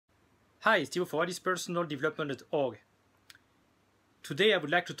Hi, it's Theo for Whatispersonaldevelopment.org. Today I would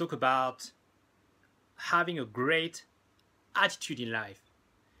like to talk about having a great attitude in life.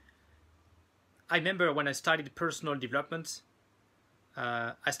 I remember when I started personal development,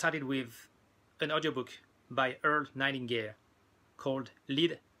 I started with an audiobook by Earl Nightingale called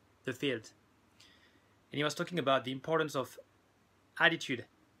Lead the Field. And he was talking about the importance of attitude,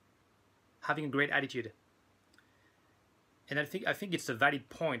 having a great attitude. And I think it's a valid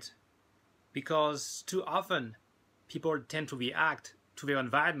point, because too often people tend to react to their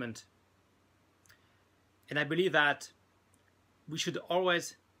environment. And I believe that we should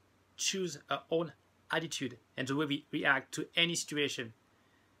always choose our own attitude and the way we react to any situation.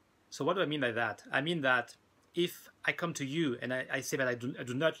 So what do I mean by that? I mean that if I come to you and I say that I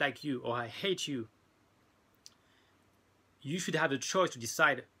do not like you or I hate you, you should have the choice to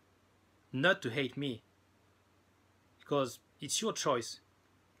decide not to hate me, because it's your choice.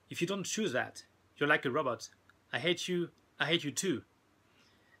 If you don't choose that, you're like a robot. I hate you too.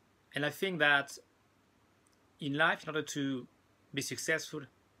 And I think that in life, in order to be successful,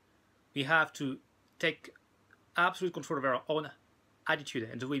 we have to take absolute control of our own attitude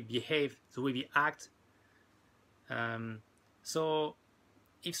and the way we behave, the way we act. So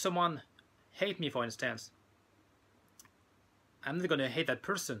if someone hates me, for instance, I'm not going to hate that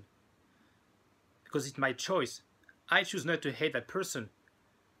person because it's my choice. I choose not to hate that person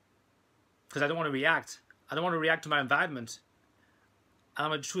because I don't want to react. I don't want to react to my environment.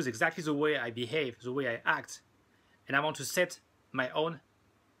 I'm going to choose exactly the way I behave, the way I act. And I want to set my own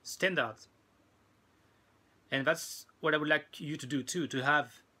standards. And that's what I would like you to do too, to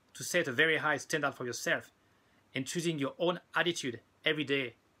set a very high standard for yourself and choosing your own attitude every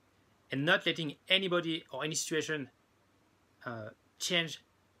day and not letting anybody or any situation change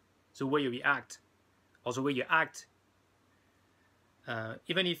the way you react or the way you act.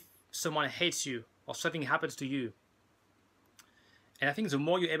 Even if someone hates you or something happens to you. And I think the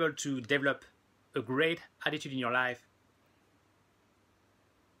more you're able to develop a great attitude in your life,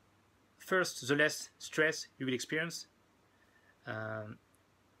 first, the less stress you will experience, and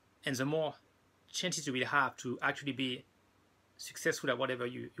the more chances you will have to actually be successful at whatever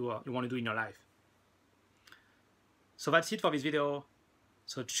you want to do in your life. So that's it for this video.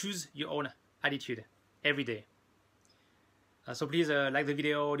 So choose your own attitude every day. So please like the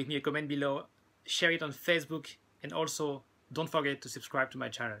video, leave me a comment below, share it on Facebook, and also don't forget to subscribe to my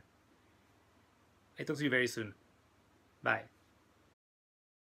channel. I talk to you very soon. Bye.